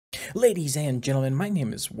Ladies and gentlemen, my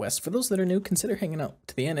name is Wes. For those that are new, consider hanging out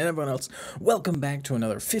to the end, and everyone else, welcome back to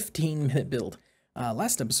another 15-minute build.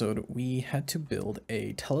 Last episode, we had to build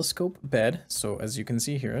a telescope bed, so as you can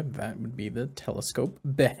see here, that would be the telescope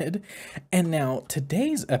bed. And now,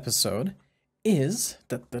 today's episode is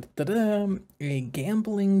a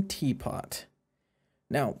gambling teapot.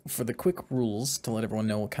 Now, for the quick rules, to let everyone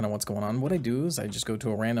know kind of what's going on, what I do is I just go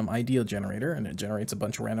to a random idea generator, and it generates a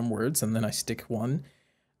bunch of random words, and then I stick one,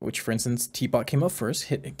 which, for instance, teapot came up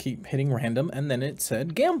first, keep hitting random, and then it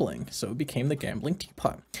said gambling, so it became the gambling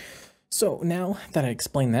teapot. So now that I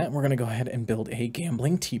explained that, we're going to go ahead and build a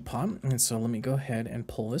gambling teapot, and so let me go ahead and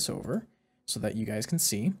pull this over so that you guys can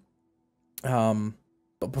see.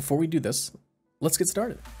 But before we do this, let's get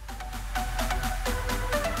started.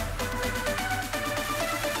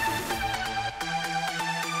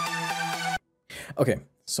 Okay,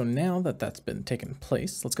 so now that that's been taken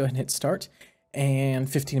place, let's go ahead and hit start. And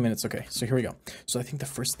 15 minutes, okay, so here we go. So I think the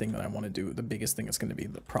first thing that I want to do, the biggest thing that's going to be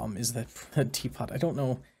the problem, is that the teapot. I don't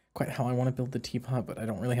know quite how I want to build the teapot, but I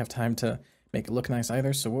don't really have time to make it look nice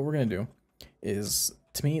either. So what we're going to do is,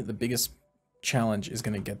 to me, the biggest challenge is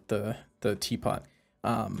going to get the teapot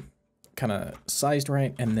kind of sized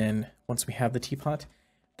right, and then once we have the teapot,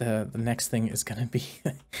 the next thing is going to be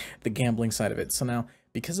the gambling side of it. So now,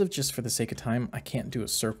 because of just for the sake of time, I can't do a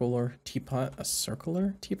circular teapot,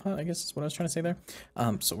 I guess is what I was trying to say there.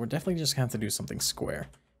 So we're definitely just gonna have to do something square.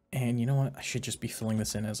 And you know what? I should just be filling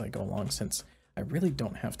this in as I go along since I really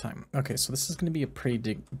don't have time. Okay, so this is gonna be a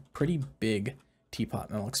pretty big teapot,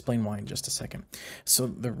 and I'll explain why in just a second. So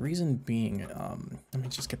the reason being, let me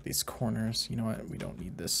just get these corners. You know what? We don't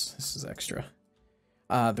need this. This is extra.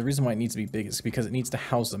 The reason why it needs to be big is because it needs to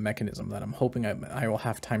house the mechanism that I'm hoping I will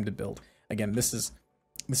have time to build. Again, this is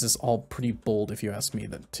all pretty bold if you ask me,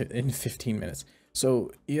 in 15 minutes.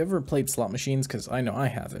 So you ever played slot machines? Because I know I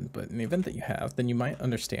haven't, but in the event that you have, then you might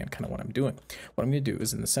understand kind of what I'm doing. What I'm going to do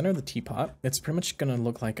is in the center of the teapot, it's pretty much going to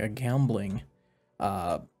look like a gambling,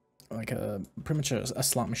 pretty much a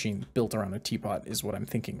slot machine built around a teapot is what I'm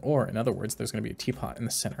thinking. Or in other words, there's going to be a teapot in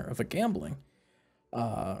the center of a gambling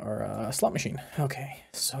or a slot machine. Okay,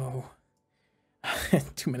 so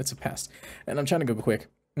 2 minutes have passed, and I'm trying to go quick.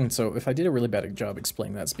 And so if I did a really bad job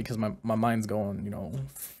explaining that, it's because my mind's going,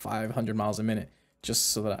 500 miles a minute,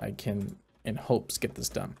 just so that I can, in hopes, get this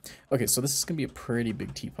done. Okay, so this is going to be a pretty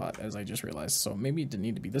big teapot, as I just realized. So maybe it didn't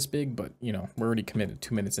need to be this big, but, we're already committed.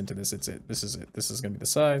 2 minutes into this, it's it. This is it. This is going to be the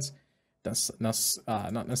size. That's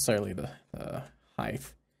not necessarily the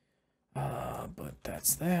height, but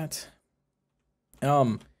that's that.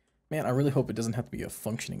 Man, I really hope it doesn't have to be a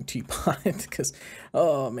functioning teapot, because,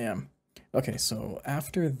 oh, man. Okay, so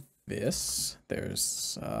after this,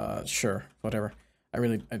 there's, sure, whatever. I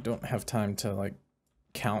don't have time to, like,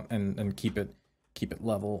 count and keep it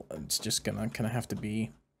level. It's just gonna kind of have to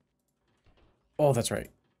be, oh, that's right.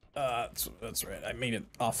 That's right. I made it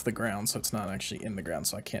off the ground, so it's not actually in the ground,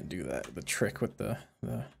 so I can't do that. The trick with the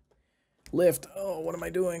lift. Oh, what am I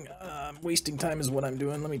doing? Wasting time is what I'm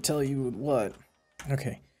doing. Let me tell you what.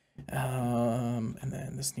 Okay. And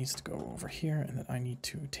then this needs to go over here, and then I need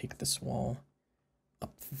to take this wall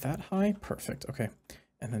up that high. Perfect. Okay.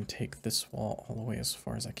 And then take this wall all the way as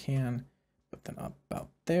far as I can, but then up about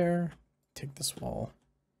there. Take this wall.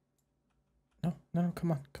 No,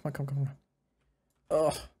 come on.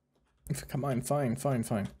 Oh, come on,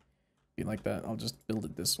 fine. Be like that. I'll just build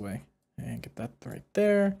it this way and get that right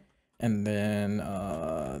there. And then,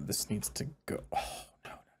 this needs to go. Oh,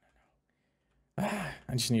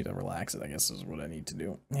 I just need to relax it, I guess is what I need to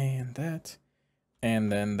do. And that.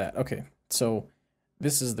 And then that. Okay, so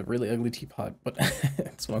this is the really ugly teapot, but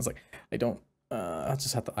it's one I was like, I'll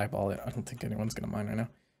just have to eyeball it. I don't think anyone's going to mind right now.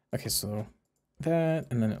 Okay, so that,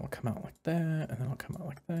 and then it'll come out like that, and then it'll come out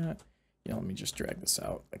like that. Let me just drag this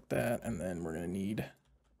out like that, and then we're going to need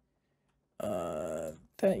that.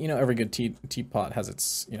 Every good teapot has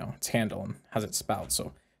its, its handle and has its spout,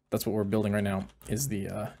 so that's what we're building right now, is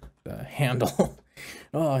the handle.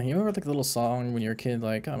 Oh, you remember like the little song when you're a kid,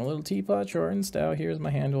 like, I'm a little teapot, short and stout, here's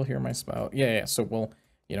my handle, here my spout. Yeah, so we'll,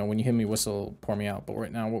 when you hear me whistle, pour me out. But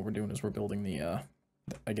right now what we're doing is we're building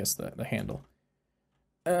I guess the handle.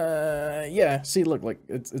 Yeah, see, look, like,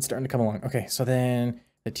 it's starting to come along. Okay, so then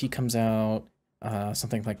the T comes out,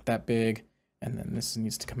 something like that big, and then this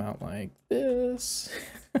needs to come out like this.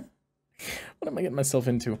 What am I getting myself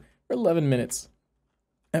into? We're 11 minutes.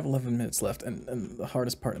 I have 11 minutes left, and the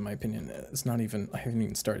hardest part, in my opinion, is I haven't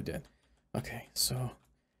even started yet. Okay, so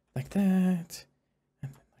like that,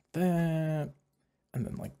 and then like that, and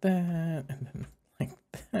then like that, and then like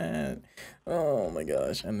that. Oh my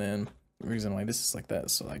gosh, and then the reason why this is like that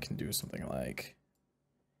is so I can do something like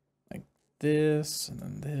this, and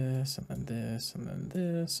then this, and then this, and then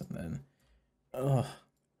this, and then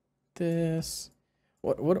this.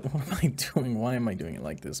 What am I doing? Why am I doing it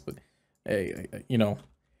like this? But hey, you know,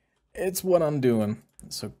 it's what I'm doing.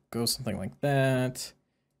 So go something like that.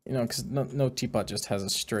 You know, because no teapot just has a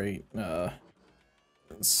straight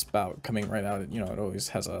spout coming right out. You know, it always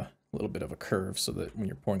has a little bit of a curve so that when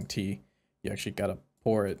you're pouring tea, you actually gotta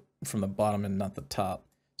pour it from the bottom and not the top,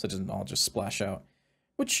 so it doesn't all just splash out.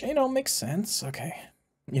 Which, you know, makes sense. Okay.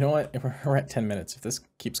 You know what? If we're at 10 minutes. If this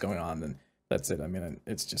keeps going on, then that's it. I mean,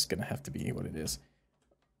 it's just gonna have to be what it is.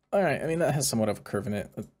 Alright, I mean, that has somewhat of a curve in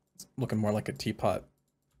it. It's looking more like a teapot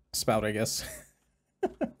spout, I guess.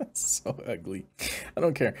 So ugly. I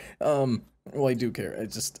don't care. Well, I do care. I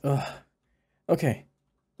just, okay.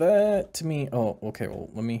 That, to me, oh, okay, well,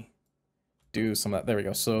 let me do some of that. There we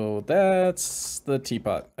go. So that's the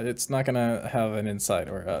teapot. It's not gonna have an inside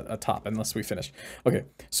or a top unless we finish. Okay,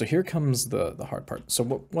 so here comes the hard part. So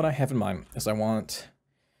what I have in mind is I want,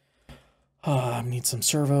 I need some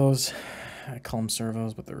servos. I call them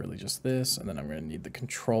servos, but they're really just this. And then I'm gonna need the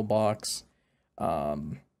control box. I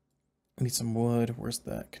need some wood. Where's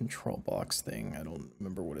that control box thing? I don't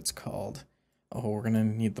remember what it's called. Oh, we're gonna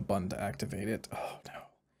need the button to activate it. Oh no.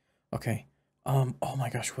 Okay. Oh my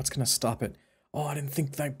gosh, what's gonna stop it? Oh, I didn't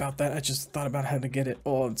think about that. I just thought about how to get it.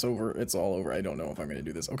 Oh, it's over. It's all over. I don't know if I'm gonna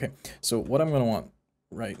do this. Okay, so what I'm gonna want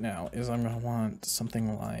right now is I'm gonna want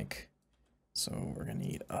something like, so we're gonna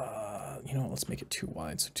need, you know, let's make it too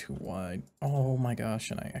wide. So too wide. Oh my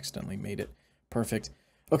gosh, and I accidentally made it. Perfect.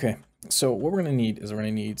 Okay, so what we're gonna need is we're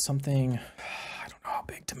gonna need something, I don't know how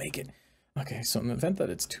big to make it. Okay, so in the event that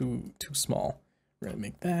it's too small, we're gonna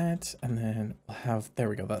make that, and then we'll have, there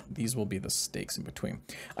we go, these will be the stakes in between.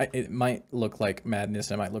 It might look like madness,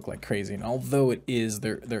 it might look like crazy, and although it is,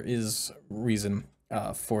 there is reason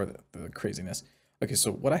for the craziness. Okay,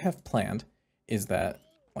 so what I have planned is that,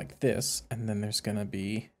 like this, and then there's gonna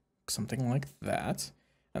be something like that,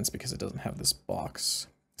 and it's because it doesn't have this box.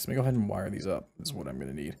 So let me go ahead and wire these up, is what I'm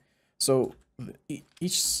gonna need. So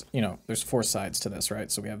each, you know, there's 4 sides to this,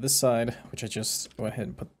 right? So we have this side, which I just went ahead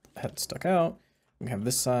and had stuck out. We have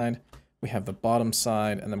this side, we have the bottom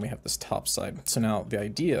side, and then we have this top side. So now the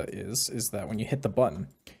idea is that when you hit the button,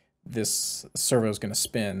 this servo is going to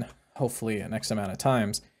spin, hopefully an X amount of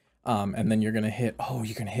times, and then you're going to hit, oh,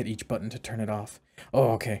 you can hit each button to turn it off.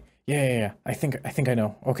 Oh, okay. Yeah. I think I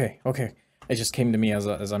know. Okay. It just came to me as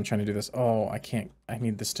I'm trying to do this. Oh, I can't, I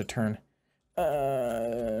need this to turn.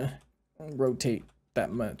 Rotate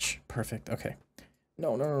that much. Perfect. Okay.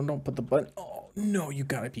 No, don't put the button. Oh, no, you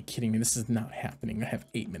gotta be kidding me. This is not happening. I have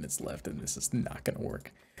 8 minutes left and this is not gonna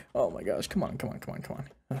work. Oh my gosh, come on.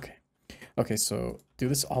 Okay, so do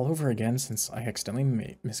this all over again since I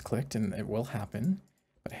accidentally misclicked and it will happen.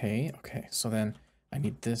 But hey, okay, so then I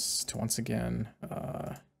need this to once again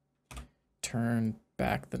turn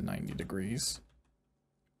back the 90 degrees.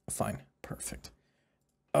 Fine, perfect.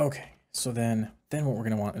 Okay, so then what we're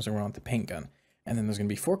gonna want is we're gonna want the paint gun. And then there's going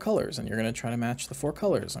to be 4 colors, and you're going to try to match the 4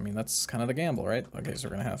 colors. I mean, that's kind of the gamble, right? Okay, so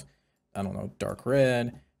we're going to have, I don't know, dark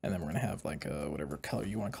red, and then we're going to have like a, whatever color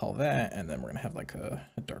you want to call that, and then we're going to have like a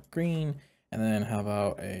dark green, and then how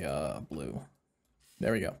about a blue?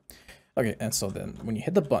 There we go. Okay, and so then when you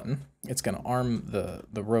hit the button, it's going to arm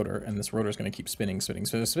the rotor, and this rotor is going to keep spinning, and then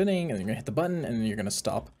you're going to hit the button, and then you're going to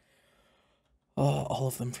stop all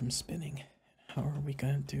of them from spinning. How are we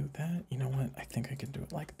going to do that? You know what? I think I can do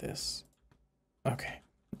it like this. Okay,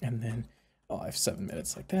 and then, oh, I have 7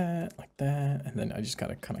 minutes like that, and then I just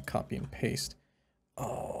gotta kind of copy and paste.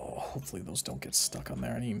 Oh, hopefully those don't get stuck on there.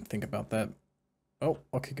 I didn't even think about that. Oh,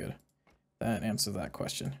 okay, good. That answers that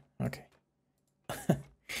question. Okay.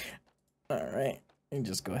 Alright, and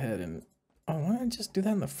just go ahead and, oh, why didn't I just do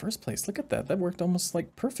that in the first place? Look at that, that worked almost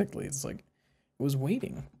like perfectly. It's like, it was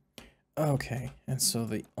waiting. Okay, and so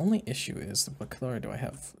the only issue is, what color do I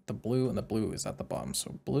have? The blue, and the blue is at the bottom,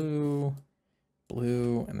 so blue,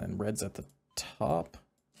 and then red's at the top,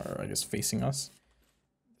 or I guess facing us.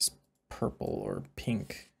 This purple or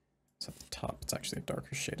pink is at the top. It's actually a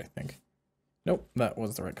darker shade, I think. Nope, that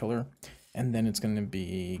was the right color. And then it's going to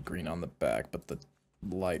be green on the back, but the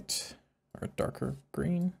light or darker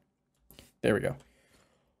green. There we go.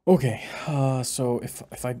 Okay, so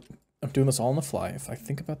if I'm doing this all on the fly, if I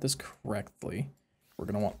think about this correctly, we're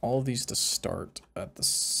going to want all of these to start at the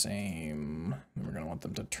same, and we're going to want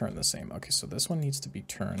them to turn the same. Okay, so this one needs to be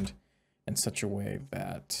turned in such a way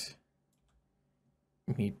that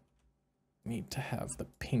we need to have the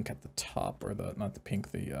pink at the top, or the, not the pink,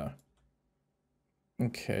 the,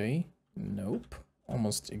 okay, nope,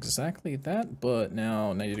 almost exactly that, but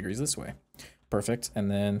now 90 degrees this way. Perfect, and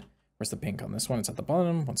then Where's the pink on this one? It's at the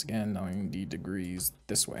bottom. Once again, 90 degrees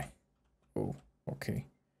this way. Oh, okay.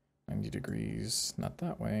 90 degrees, not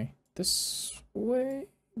that way. This way?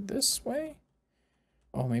 This way?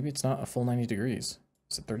 Oh, maybe it's not a full 90 degrees.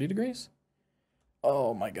 Is it 30 degrees?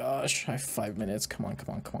 Oh my gosh, I have 5 minutes. Come on,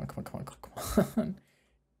 come on, come on, come on, come on, come on.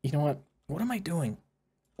 You know what? What am I doing?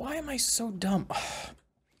 Why am I so dumb?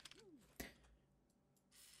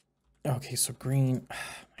 Okay, so green. Oh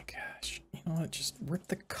my gosh. You know what? Just rip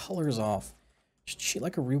the colors off. Just cheat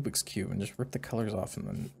like a Rubik's Cube and just rip the colors off and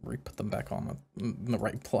then re-put them back on in the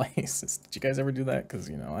right place. Did you guys ever do that? Because,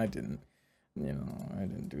 you know, I didn't. You know, I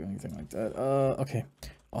didn't do anything like that. Okay.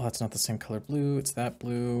 Oh, that's not the same color blue. It's that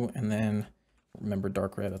blue. And then remember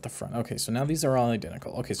dark red at the front. Okay, so now these are all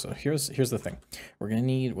identical. Okay, so here's the thing. We're going to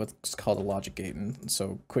need what's called a logic gate. And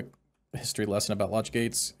so quick history lesson about logic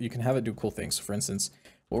gates. You can have it do cool things. So for instance,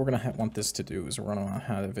 what we're going to want this to do is we're going to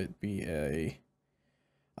have it be a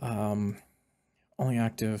only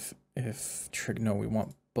active if no, we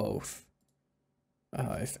want both.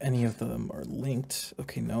 If any of them are linked.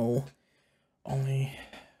 Okay, no. Only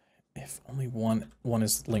if only one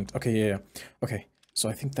is linked. Okay, yeah. Okay, so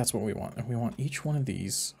I think that's what we want. And we want each one of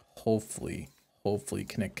these hopefully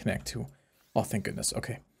connect to. Oh, thank goodness.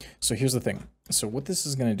 Okay, so here's the thing. So what this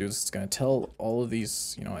is going to do is it's going to tell all of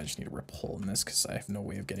these, you know, I just need to rip a hole in this because I have no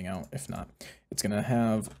way of getting out. If not, it's going to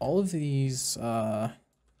have all of these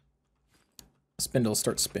spindles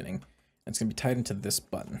start spinning. And it's going to be tied into this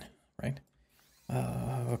button, right?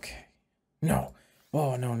 Okay. No.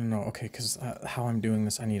 Oh, no. Okay, because how I'm doing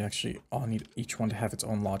this, I need each one to have its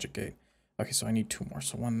own logic gate. Okay, so I need 2 more.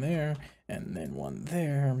 So 1 there, and then 1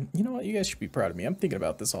 there. You know what? You guys should be proud of me. I'm thinking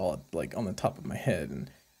about this all, like, on the top of my head, and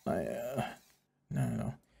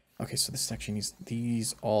no. Okay, so this actually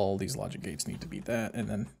needs, all these logic gates need to be that, and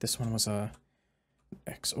then this one was a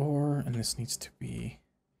XOR, and this needs to be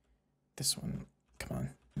this one. Come on.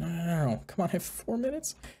 No. Come on, I have 4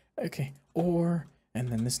 minutes. Okay, OR, and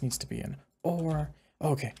then this needs to be an OR.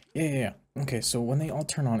 Okay, yeah. Okay, so when they all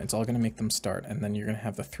turn on, it's all going to make them start, and then you're going to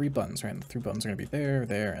have the 3 buttons, right? And the 3 buttons are going to be there,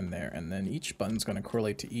 and there, and then each button's going to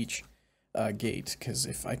correlate to each gate, because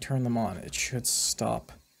if I turn them on, it should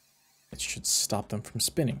stop them from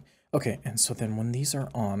spinning. Okay, and so then when these are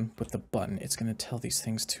on with the button, it's going to tell these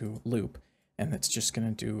things to loop, and it's just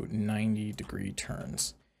going to do 90-degree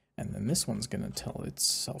turns. And then this one's going to tell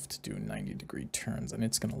itself to do 90-degree turns, and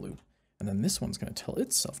it's going to loop. And then this one's going to tell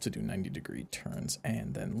itself to do 90-degree turns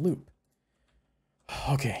and then loop.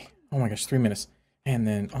 Okay. Oh my gosh, 3 minutes. And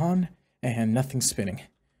then on, and nothing's spinning.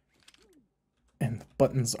 And the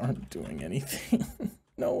buttons aren't doing anything.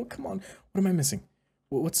 No, come on. What am I missing?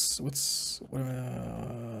 Oh,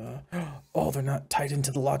 they're not tied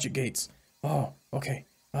into the logic gates. Oh, okay.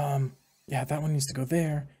 Yeah, that one needs to go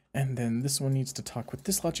there. And then this one needs to talk with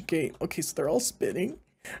this logic gate. Okay, so they're all spinning.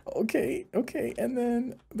 Okay, and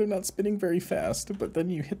then they're not spinning very fast, but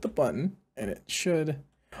then you hit the button, and it should...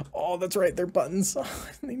 Oh, that's right, they're buttons. Oh,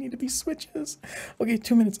 they need to be switches. Okay,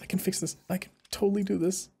 2 minutes, I can fix this. I can totally do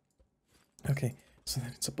this. Okay, so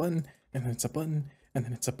then it's a button, and then it's a button, and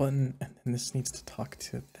then it's a button, and then this needs to talk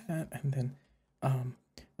to that, and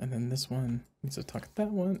then this one needs to talk to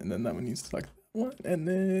that one, and then that one needs to talk to that one, and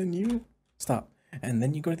then you stop. And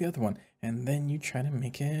then you go to the other one, and then you try to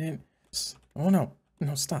make it... Oh, no,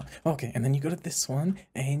 stop. Okay, and then you go to this one,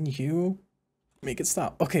 and you make it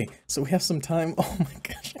stop. Okay, so we have some time. Oh my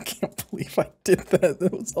gosh, I can't believe I did that.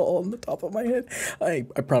 That was all on the top of my head. I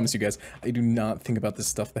promise you guys, I do not think about this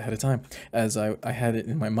stuff ahead of time. As I had it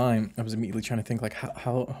in my mind, I was immediately trying to think, like,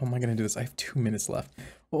 how am I going to do this? I have 2 minutes left.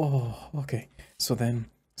 Oh, okay. So then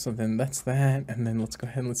that's that, and then let's go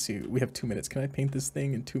ahead and let's see. We have 2 minutes. Can I paint this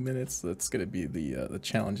thing in 2 minutes? That's gonna be the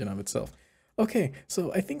challenge in of itself. Okay,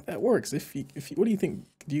 so I think that works. If you, what do you think?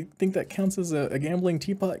 Do you think that counts as a gambling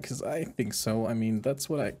teapot? Because I think so. I mean, that's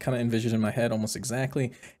what I kind of envisioned in my head almost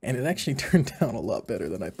exactly, and it actually turned out a lot better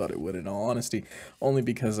than I thought it would. In all honesty, only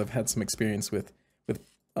because I've had some experience with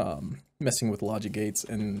messing with logic gates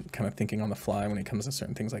and kind of thinking on the fly when it comes to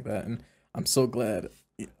certain things like that. And I'm so glad.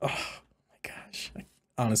 Oh my gosh. I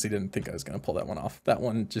honestly didn't think I was going to pull that one off. That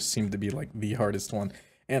one just seemed to be like the hardest one.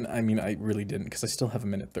 And I mean, I really didn't because I still have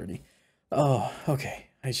 1:30. Oh, okay.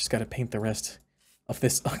 I just got to paint the rest of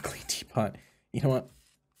this ugly teapot. You know what?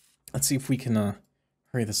 Let's see if we can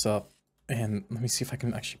hurry this up. And let me see if I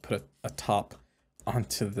can actually put a top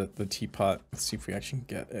onto the teapot. Let's see if we actually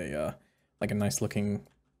can get a like a nice looking...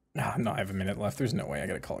 no, I have 1 minute left. There's no way. I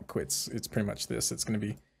got to call it quits. It's pretty much this. It's going to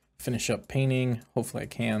be finish up painting. Hopefully I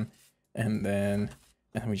can. And then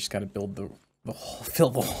we just got to build the hole, fill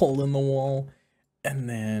the hole in the wall, and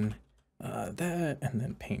then that, and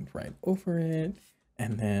then paint right over it,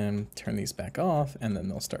 and then turn these back off, and then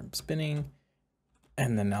they'll start spinning.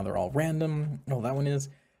 And then now they're all random. Oh, that one is.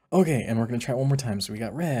 Okay, and we're gonna try it one more time. So we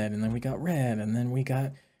got red, and then we got red, and then we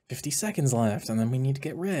got 50 seconds left, and then we need to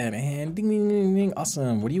get red, and ding, ding, ding, ding.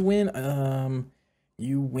 Awesome. What do you win?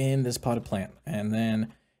 You win this potted plant, and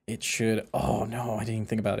then it should, oh no, I didn't even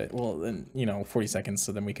think about it. Well, then, you know, 40 seconds,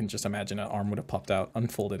 so then we can just imagine an arm would have popped out,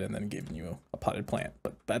 unfolded, and then given you a potted plant.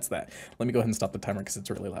 But that's that. Let me go ahead and stop the timer because it's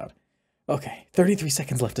really loud. Okay, 33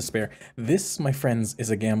 seconds left to spare. This, my friends, is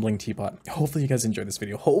a gambling teapot. Hopefully you guys enjoyed this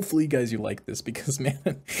video. Hopefully you guys like this because,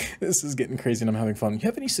 man, this is getting crazy and I'm having fun. If you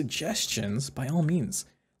have any suggestions, by all means,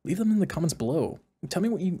 leave them in the comments below. Tell me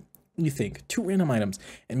what you think. 2 random items.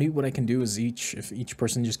 And maybe what I can do is if each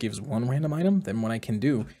person just gives 1 random item, then what I can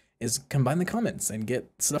do is combine the comments and get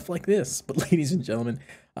stuff like this. But ladies and gentlemen,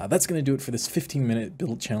 that's going to do it for this 15-minute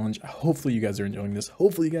build challenge. Hopefully you guys are enjoying this.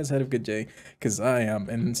 Hopefully you guys had a good day, because I am.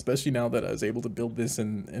 And especially now that I was able to build this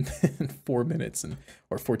in 4 minutes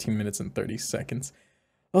or 14 minutes and 30 seconds.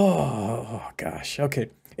 Oh, gosh.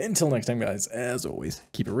 Okay. Until next time, guys, as always,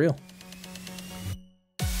 keep it real.